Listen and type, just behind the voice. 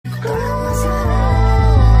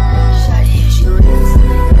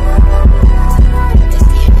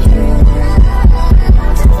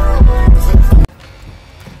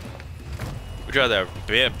rather have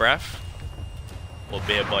bad breath or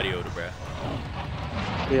bad body odor, bruh?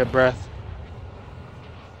 Yeah, breath.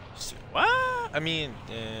 What? I mean,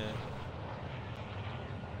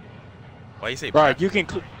 why you say Bro, breath?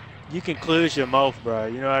 you can close your mouth, bro.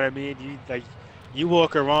 You know what I mean? You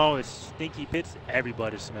walk around with stinky pits,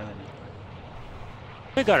 everybody's smelling you.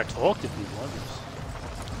 You gotta talk to people.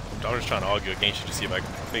 I'm just trying to argue against you to see if I can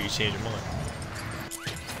make you change your mind.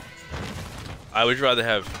 I would rather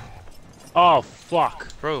have. Oh fuck,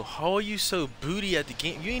 Bro, how are you so booty at the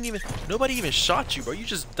game? You ain't even. Nobody even shot you, bro. You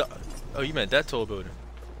just. Oh, you meant that tall building.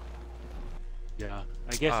 Yeah,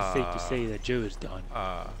 I guess it's safe to say that Joe is done.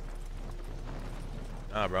 Nah,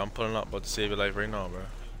 bro, I'm pulling up, about to save your life right now, bro.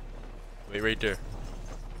 Wait right there.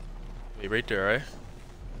 Wait right there, right?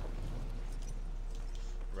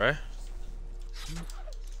 Right?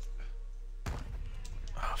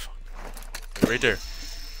 Ah, fuck. Wait right there.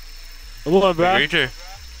 Come on, bro. Wait right there.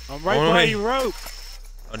 I'm right by you, rope.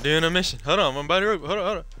 I'm doing a mission. Hold on, I'm by the rope. Hold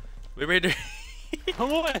on. Wait right there.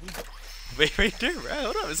 Come on. Wait right there, bro.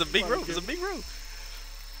 Hold on, it's a big rope. It's a big rope.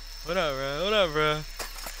 Hold on, bro. Hold on, bro.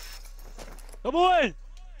 Come on.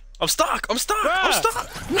 I'm stuck. I'm stuck. Bruh. I'm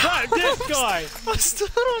stuck. Not this guy. I'm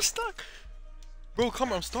stuck. I'm stuck. Bro, come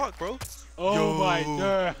on. I'm stuck, bro. Oh Yo. my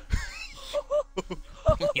god.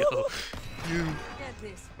 Yo. You.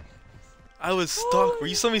 I was stuck. Bro.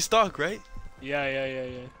 You saw me stuck, right? Yeah.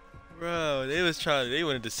 Bro, they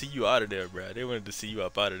wanted to see you out of there, bro. They wanted to see you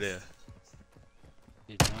up out of there.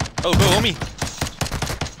 Oh, bro, on me.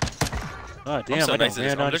 Oh damn, I'm so nice at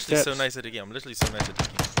this. I'm I'm literally so nice at the game. I'm literally so nice at the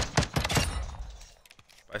game.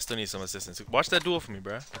 I still need some assistance. Watch that door for me,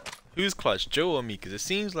 bro. Who's clutch, Joe or me? Because it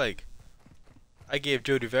seems like I gave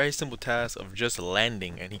Joe the very simple task of just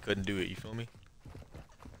landing and he couldn't do it. You feel me?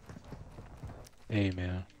 Hey,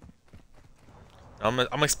 man.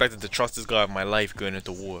 I'm expected to trust this guy with my life going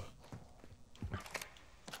into war.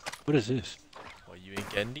 What is this? Well, you ain't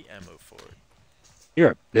getting the ammo for it.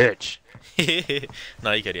 You're a bitch.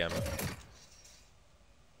 Nah, you get the ammo.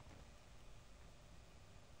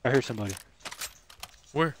 I heard somebody.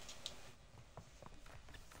 Where?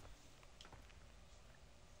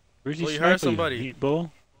 Where's he? Oh, you heard somebody.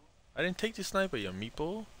 Meatball? I didn't take the sniper, you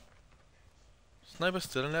meatball. Sniper's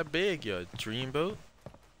still in that bag, you dreamboat.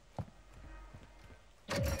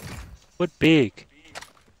 What big?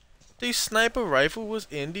 The sniper rifle was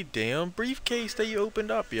in the damn briefcase that you opened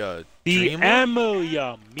up, ya. The ammo,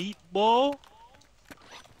 ya meatball.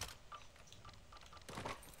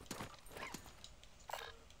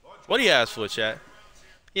 What do you ask for, chat?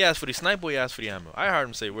 He asked for the sniper, he asked for the ammo. I heard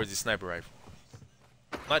him say, where's the sniper rifle?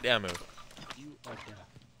 Not the ammo. You are deaf,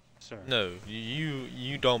 sir. No,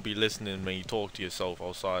 you don't be listening when you talk to yourself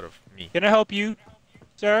outside of me. Can I help you,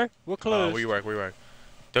 sir? We're close. Where you work.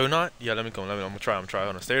 Donut? Yeah, let me come. I'm gonna try. Hold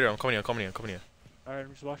on. Stay there. I'm coming here. Alright,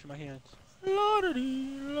 I'm just washing my hands.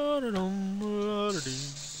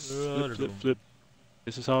 Flip.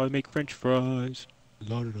 This is how I make French fries.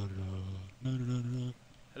 Hello.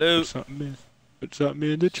 Put something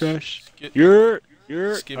in the trash. Excuse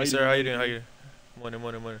me, sir. How you doing? Morning.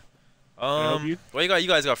 What you got? You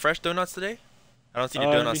guys got fresh donuts today? I don't see the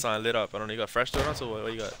donut sign lit up. I don't know. You got fresh donuts or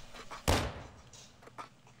what you got?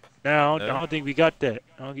 No, I don't think we got that.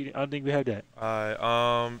 I don't think we have that.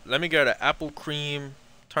 Alright, let me get an apple cream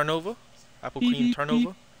turnover.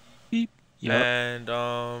 Beep. Yep. And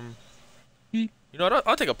you know what?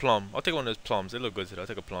 I'll take a plum. I'll take one of those plums. They look good today. I'll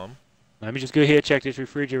take a plum. Let me just go here and check this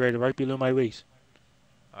refrigerator right below my waist.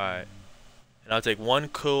 Alright. And I'll take one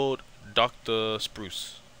cold Dr.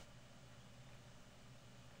 Spruce.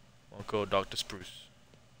 One cold Dr. Spruce.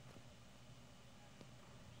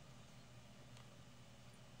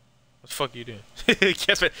 What the fuck are you doing?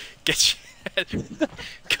 Get your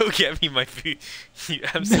go get me my food. You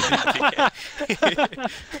absolutely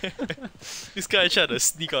This guy tried to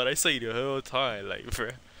sneak out. I saw you the whole time, like,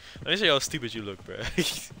 bruh. Let me show you how stupid you look, bruh.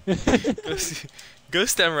 Go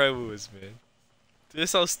stand right with us, man. This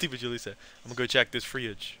is how stupid you look. I'm gonna go check this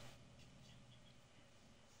fridge.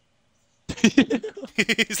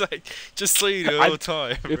 He's like, just so you the whole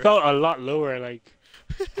time. It bruh. felt a lot lower, like.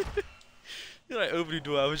 You like open the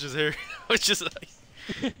door, I was just here. I was just like,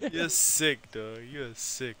 you're sick, dog. You're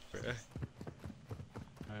sick, bruh.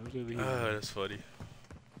 Oh, that's funny.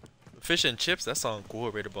 Fish and chips, that sounds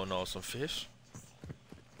good. Right about now, some fish.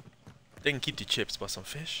 They can keep the chips, but some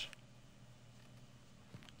fish.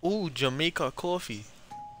 Ooh, Jamaica coffee.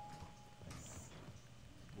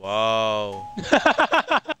 Wow.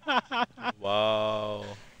 Wow.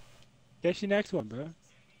 Catch your next one, bro.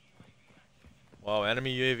 Wow,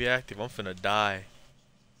 enemy UAV active. I'm finna die.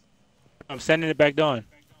 I'm sending it back down.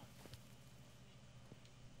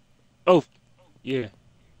 Oh. Yeah.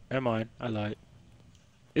 Never mind. I lied.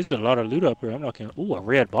 There's been a lot of loot up here. I'm not kidding. Ooh, a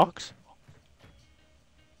red box.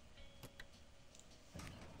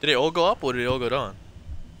 Did they all go up or did they all go down?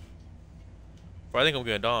 Bro, I think I'm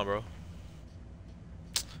going down, bro.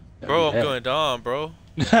 Bro, I'm going down, bro.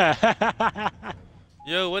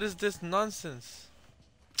 Yo, what is this nonsense?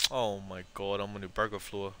 Oh my god, I'm on the burger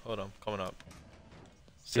floor. Hold on, coming up.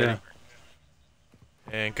 Steady.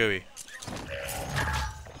 Yeah. And gooey.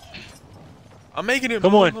 I'm making it,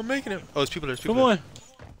 Come man. on. I'm making it. Oh, there's people there. There's people Come there.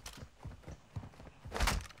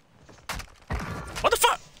 on. What the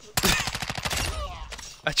fuck?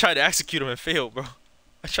 I tried to execute him and failed, bro.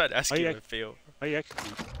 I tried to execute him and failed. How you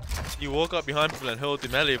execute? You walk up behind people and hold the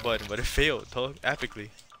melee button, but it failed, dog. Epically.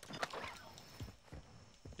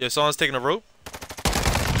 Yo, someone's taking a rope.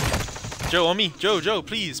 Joe, on me. Joe,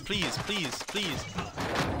 please.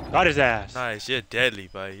 Got his ass. Nice, you're deadly,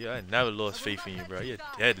 bro. Yeah, I never lost faith in you, bro. You're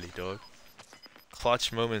deadly, dog.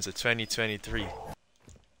 Clutch moments of 2023. How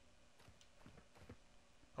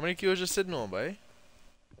many kills you sitting on, boy?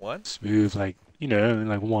 One? Smooth, like, you know,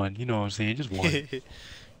 like one. You know what I'm saying? Just one.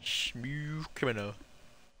 Smooth criminal.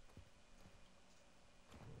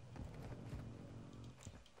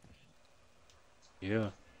 Yeah.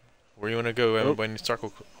 Where you wanna go when you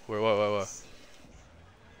circle? Where? What?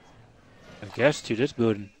 I guess to this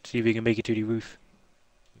building. See if we can make it to the roof.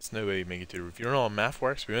 There's no way you make it to the roof. You don't know how math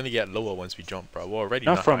works? We only get lower once we jump, bro. We're already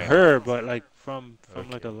Not from high her, enough. but like from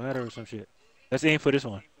like a ladder or some shit. Let's aim for this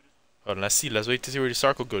one. Hold on, let's see. Let's wait to see where the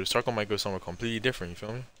circle goes. The circle might go somewhere completely different. You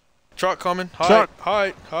feel me? Truck coming. Hi.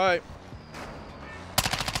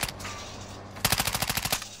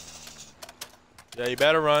 Yeah, you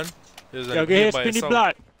better run. Yo, get here,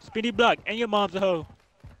 spinny block, and your mom's a hoe.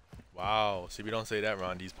 Wow. See, we don't say that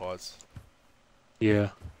around these parts. Yeah.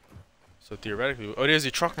 So theoretically, oh, there's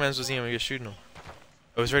the truck man's was him. We get shooting him.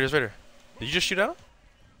 Oh, it's right there. Did you just shoot out?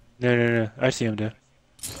 No. I see him there.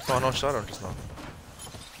 Oh no, shot him just now.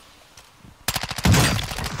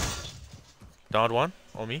 Downed one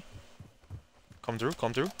on me. Come through.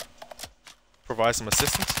 Provide some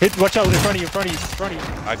assistance. Hit! Watch out! In front of you!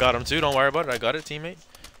 I got him too. Don't worry about it. I got it, teammate.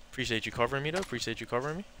 Appreciate you covering me though.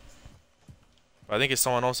 I think it's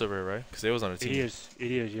someone else over here, right? Because they was on the team. It is.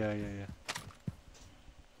 Yeah.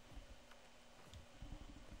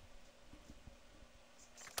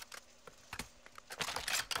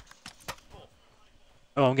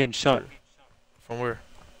 Oh, I'm getting shot. From where?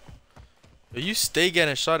 You stay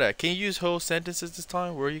getting shot at. Can you use whole sentences this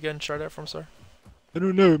time? Where are you getting shot at from, sir? I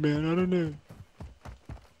don't know, man. I don't know.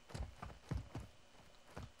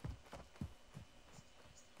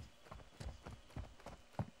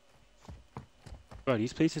 Bro,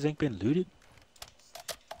 these places ain't been looted.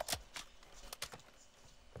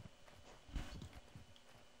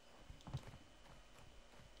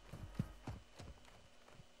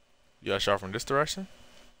 You got shot from this direction?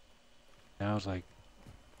 Now it's like...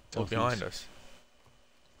 Oh, behind us.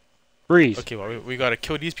 Freeze! Okay, well, we gotta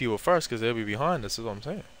kill these people first because they'll be behind us, is what I'm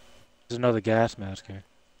saying. There's another gas mask here.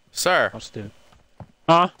 Sir! I'll still.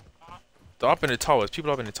 Huh? They're up in the tower. There's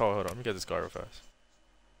people up in the tower. Hold on, let me get this guy real fast.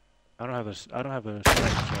 I don't have a sniper, so I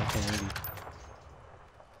can't really...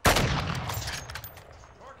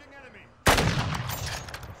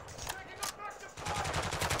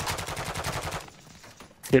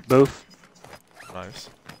 Hit both. Nice.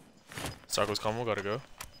 Circle's coming, we gotta go.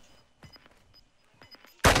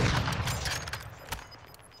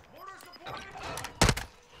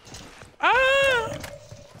 Ah!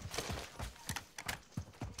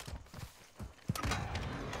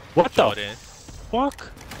 What the in.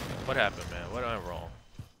 fuck? What happened, man? What went wrong?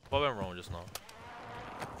 What went wrong just now?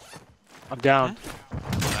 I'm down.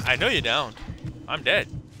 I know you're down. I'm dead.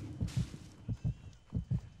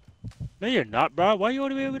 No, you're not, bro. Why you all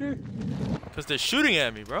the way over there? Because they're shooting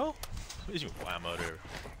at me, bro. What do you mean, why I'm out there?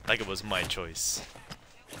 Like it was my choice.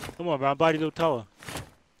 Come on, bro. I'm by the little tower.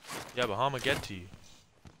 Yeah, but how am I get to you?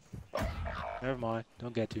 Never mind.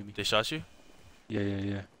 Don't get to me. They shot you?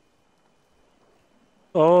 Yeah.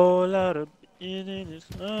 All out of in this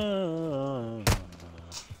love.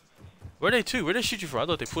 Where they to? Where they shoot you from? I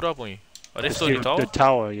thought they put up on you. Are they still in the tower? The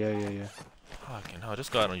tower, yeah. Fucking hell, this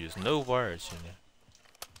guy don't use no words, you know.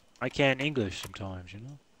 I can't English sometimes, you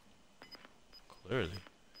know? Clearly.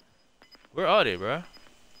 Where are they, bro?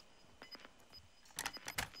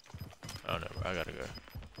 I don't know, bro. I gotta go.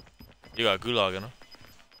 You got gulag in them?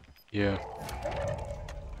 Yeah.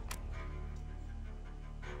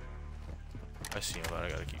 I see him, but I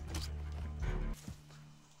gotta keep moving.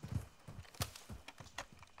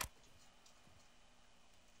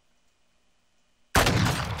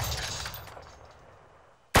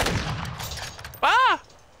 Ah!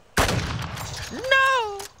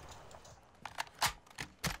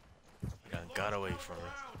 got away from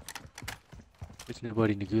her. There's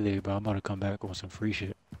nobody in the gulag, bro. I'm about to come back on some free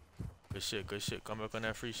shit. Good shit, good shit. Come back on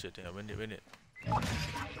that free shit, damn. Win it, win it.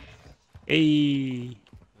 Hey.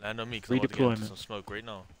 Land on me, cause I'm about to get into some smoke right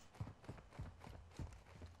now.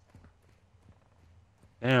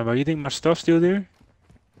 Damn, bro. You think my stuff's still there?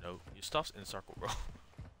 No, your stuff's in circle, bro.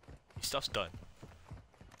 Your stuff's done.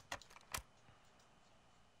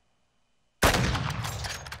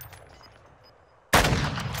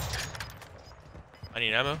 I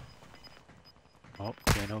need ammo. Oh,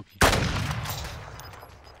 can't help you.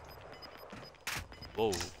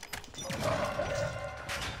 Whoa.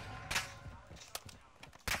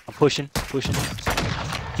 I'm pushing.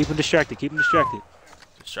 Keep him distracted,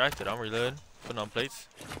 Distracted, I'm reloading. Putting on plates.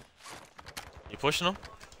 You pushing them?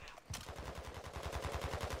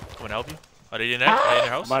 Come and help you? Are they in there? Are they in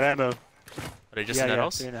their house? I'm out of ammo. Are they just in that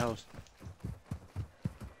house? They're in the house.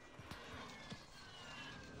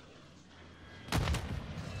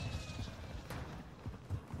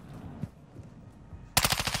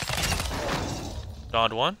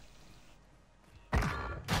 Downed one. Fuck,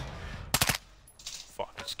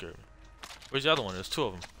 it scared me. Where's the other one? There's two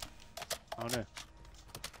of them. I don't know.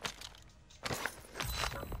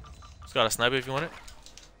 It's got a sniper if you want it.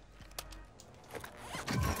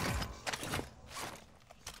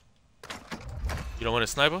 You don't want a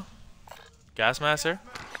sniper? Gas mask here?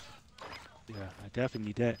 Yeah, I definitely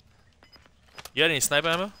need that. You got any sniper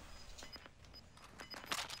ammo?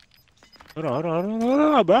 Hold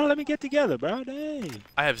on, bro. Let me get together, bro. Dang.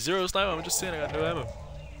 I have 0 sniper. I'm just saying I got no ammo.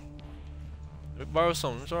 Let me borrow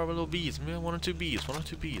some. Let's borrow a little beads. Man, 1 or 2 beads. 1 or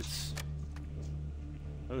 2 beads.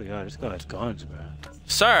 Oh yeah, this guy has guns, bro.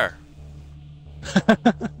 Sir!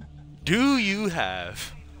 Do you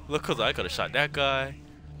have... Look, cause I could've shot that guy.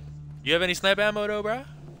 You have any sniper ammo though, bro?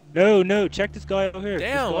 No. Check this guy over here.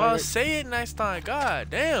 Damn, well, say it next time. God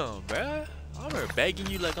damn, bruh. I'm here begging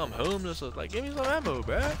you like I'm homeless. Like, give me some ammo,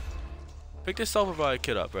 bruh. Pick this self-revive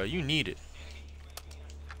kit up, bro. You need it.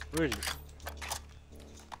 Where is it?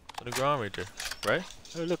 On the ground right there, right?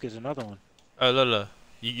 Oh, look, there's another one. Oh, look.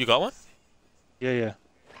 You got one? Yeah.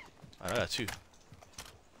 Alright, I got 2.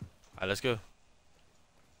 Alright, let's go.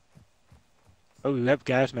 Oh, we have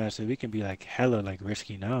gas masks, so we can be like hella like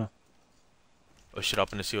risky now. Oh shit,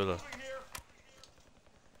 up in the seal though.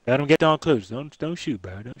 Let him get down close. Don't shoot,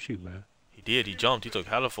 bro. Don't shoot, bro. He did. He jumped. He took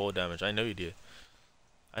hella fall damage. I know he did.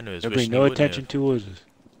 I know his Don't bring no attention towards us.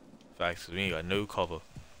 Facts, 'cause we ain't got no cover.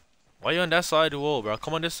 Why you on that side of the wall, bro?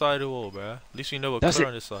 Come on this side of the wall, bro. At least we know what color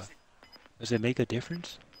on this side. Does it make a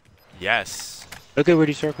difference? Yes. Look at where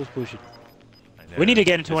these circles pushing. I know. We need to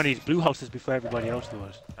get into one of these blue houses before everybody else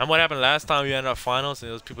does. And what happened last time we ended up finals and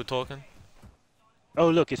there was people talking? Oh,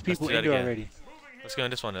 look, it's Let's people do that in there again. already. Let's go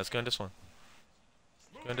in this one. Let's go in this one.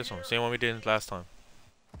 Go in this one. Same one we did last time.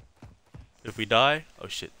 If we die, oh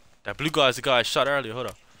shit. That blue guy is the guy I shot earlier. Hold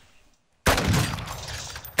up.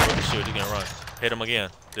 Broke his shield. He's gonna run. Hit him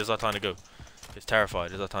again. This is our time to go. He's terrified.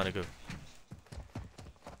 This is our time to go.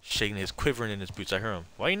 Shaking his, quivering in his boots. I hear him.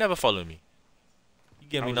 Why you never follow me? You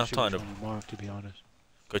give me enough time to mark, to be honest.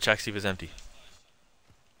 go check see if it's empty.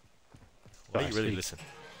 Why you really Sleep. listen?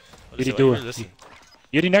 What you doing?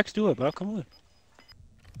 You're the next to it, bro. Come on.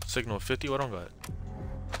 Signal 50. What on got?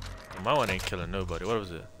 My one ain't killing nobody. What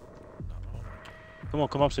was it? Come on,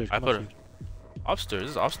 come upstairs. I put it upstairs.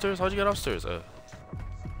 This is upstairs. How'd you get upstairs? The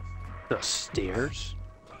stairs.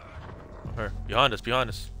 Her behind us. Behind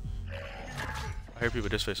us. I hear people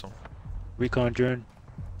this way. Some. Recon drone.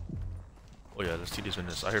 Oh yeah, let's see these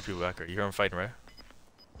windows. I hear people back here. You hear them fighting, right?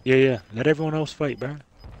 Yeah. Let everyone else fight, bro.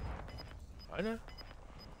 I know.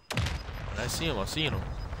 When I see him, I'm seeing him.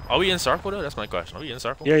 Are we in circle though? That's my question. Are we in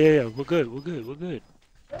circle? Yeah. We're good.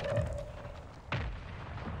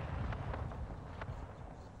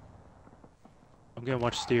 I'm gonna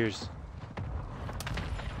watch stairs.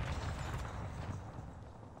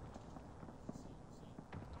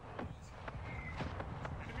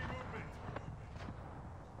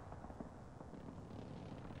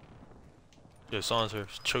 Yeah, someone's here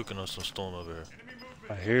choking on some storm over here.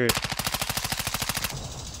 I hear it.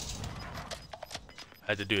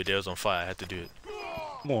 I had to do it. They was on fire. I had to do it.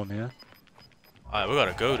 Come on, man. Alright, we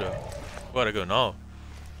gotta go though. We gotta go now.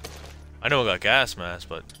 I know we got gas masks,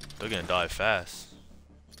 but they're gonna die fast.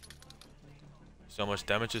 See how much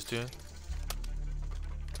damage is doing?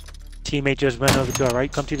 Teammate just ran over to our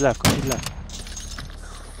right. Come to the left.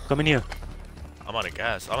 Come in here. I'm out of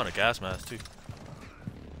gas. I'm on a gas mask too.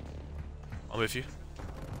 I'm with you.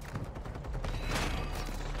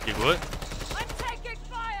 You good? I'm taking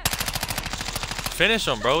fire. Finish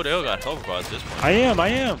them, bro. They all got hover bars at this point. I am.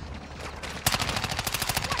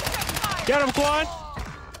 Get him, Quan.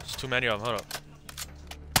 There's too many of them. Hold up.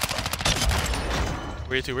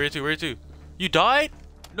 Where you to? Where you to? Where you to? You died?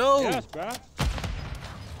 No. Yes, bro.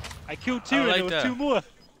 I killed 2 I and like there was that. 2 more.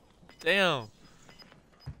 Damn.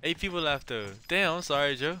 8 people left though. Damn, I'm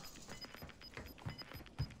sorry, Joe.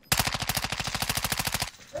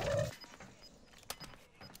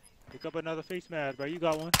 Pick up another face mask, bro. You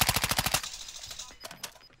got one.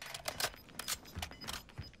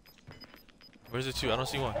 Where's the 2? I don't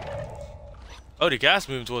see one. Oh, the gas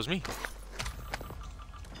moving towards me.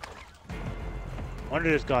 One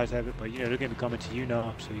of those guys have it, but you know they're gonna be coming to you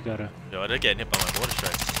now, so you gotta. Yo, they're getting hit by my mortar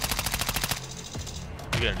strike.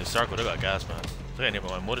 You get in the circle, they got gas man. They're getting hit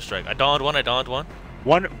by my mortar strike. I downed one, I downed one.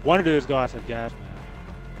 One of those guys have gas, man.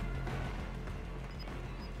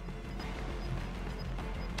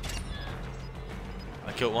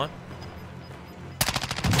 I killed one.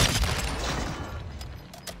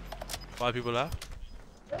 5 people left.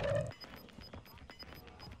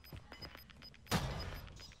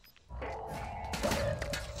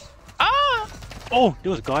 Ah! Oh,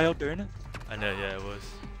 there was a guy out there, innit? I know, yeah, it was.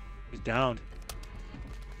 He's downed.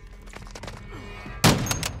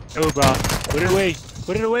 Oh, bro. Put it away.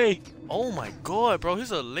 Put it away. Oh my god, bro,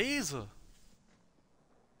 he's a laser.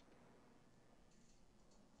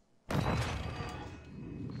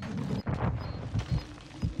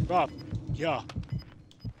 Rob. Yeah.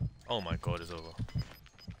 Oh my god, it's over.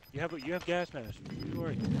 You have gas mask. Don't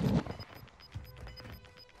worry.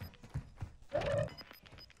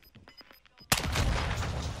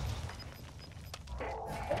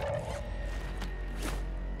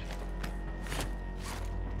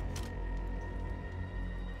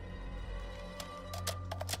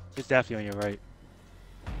 It's definitely on your right.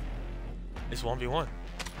 It's 1v1.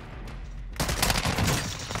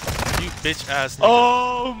 You bitch ass nigga.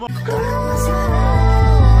 Oh my.